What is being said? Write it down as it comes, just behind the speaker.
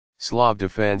Slav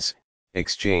defense,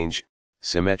 exchange,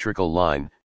 symmetrical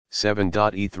line,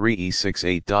 7.E3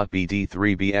 E6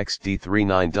 8.Bd3 Bxd3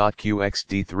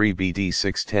 9.QXD3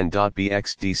 BD6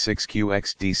 10.Bxd6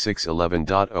 QXD6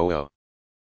 11.00.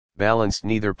 Balanced,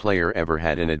 neither player ever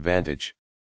had an advantage.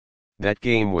 That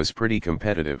game was pretty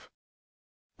competitive.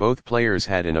 Both players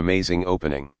had an amazing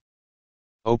opening.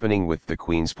 Opening with the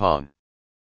queen's pawn.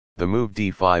 The move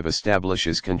d5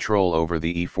 establishes control over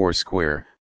the e4 square,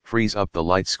 frees up the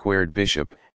light-squared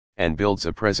bishop, and builds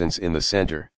a presence in the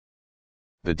center.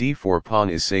 The d4 pawn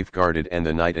is safeguarded and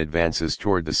the knight advances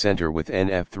toward the center with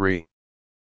nf3.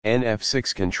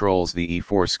 nf6 controls the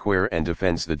e4 square and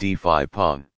defends the d5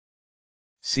 pawn.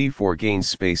 c4 gains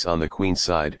space on the queen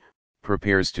side,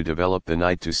 prepares to develop the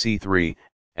knight to c3,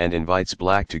 and invites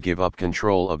black to give up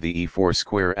control of the e4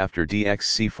 square after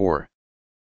dx-c4.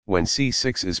 When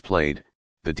c6 is played,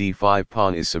 the d5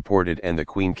 pawn is supported and the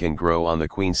queen can grow on the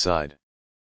queen side.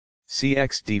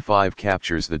 Cx d5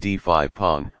 captures the d5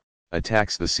 pawn,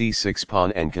 attacks the c6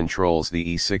 pawn and controls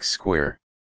the e6 square.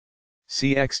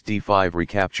 Cx d5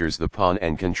 recaptures the pawn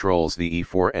and controls the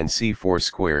e4 and c4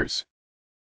 squares.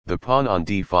 The pawn on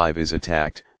d5 is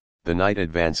attacked, the knight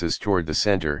advances toward the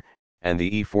center, and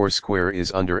the e4 square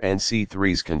is under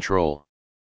nc3's control.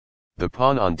 The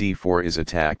pawn on d4 is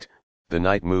attacked, the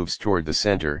knight moves toward the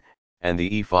center, and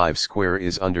the e5 square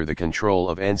is under the control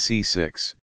of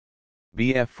nc6.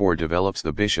 bf4 develops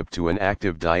the bishop to an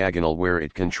active diagonal where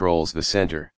it controls the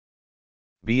center.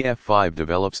 bf5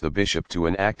 develops the bishop to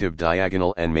an active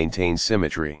diagonal and maintains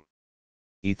symmetry.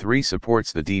 e3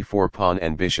 supports the d4 pawn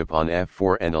and bishop on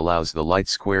f4 and allows the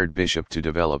light-squared bishop to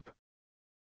develop.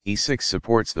 e6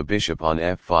 supports the bishop on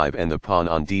f5 and the pawn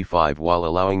on d5 while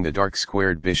allowing the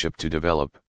dark-squared bishop to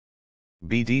develop.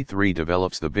 bd3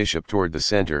 develops the bishop toward the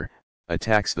center,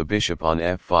 attacks the bishop on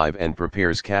f5 and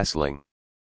prepares castling.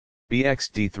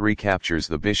 bxd3 captures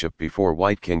the bishop before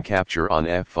white can capture on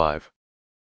f5.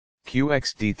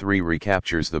 qxd3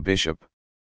 recaptures the bishop.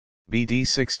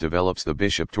 bd6 develops the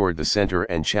bishop toward the center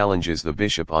and challenges the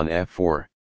bishop on f4.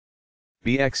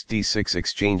 bxd6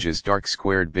 exchanges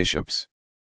dark-squared bishops.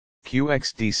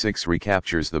 qxd6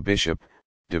 recaptures the bishop,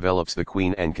 develops the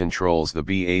queen and controls the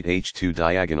b8h2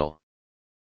 diagonal.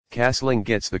 Castling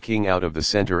gets the king out of the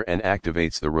center and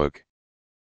activates the rook.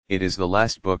 It is the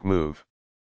last book move.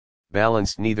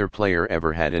 Balanced, neither player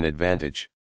ever had an advantage.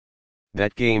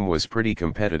 That game was pretty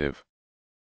competitive.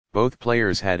 Both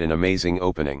players had an amazing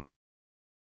opening.